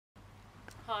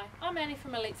Hi, I'm Annie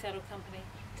from Elite Saddle Company.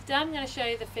 Today I'm going to show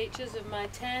you the features of my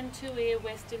tan 2-ear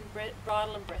Western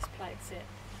bridle and breastplate set.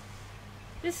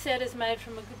 This set is made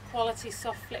from a good quality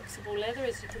soft flexible leather,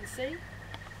 as you can see.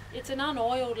 It's an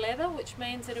unoiled leather, which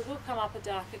means that it will come up a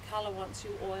darker colour once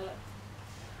you oil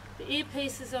it. The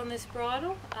earpieces on this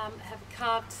bridle have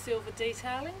carved silver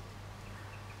detailing.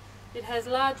 It has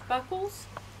large buckles,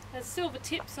 has silver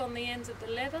tips on the ends of the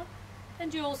leather,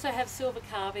 and you also have silver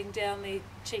carving down the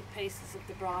cheek pieces of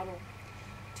the bridle.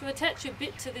 To attach your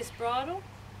bit to this bridle,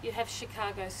 you have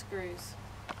Chicago screws.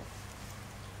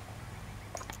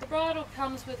 The bridle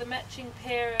comes with a matching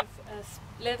pair of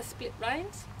leather split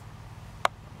reins.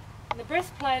 And the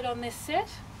breastplate on this set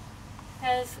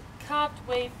has carved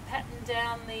weave pattern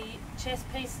down the chest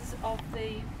pieces of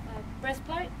the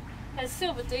breastplate, has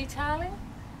silver detailing,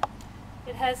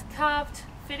 it has carved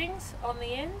fittings on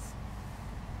the ends,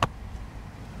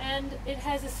 and it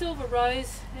has a silver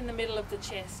rose in the middle of the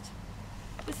chest.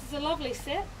 This is a lovely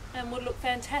set and would look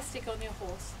fantastic on your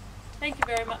horse. Thank you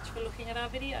very much for looking at our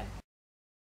video.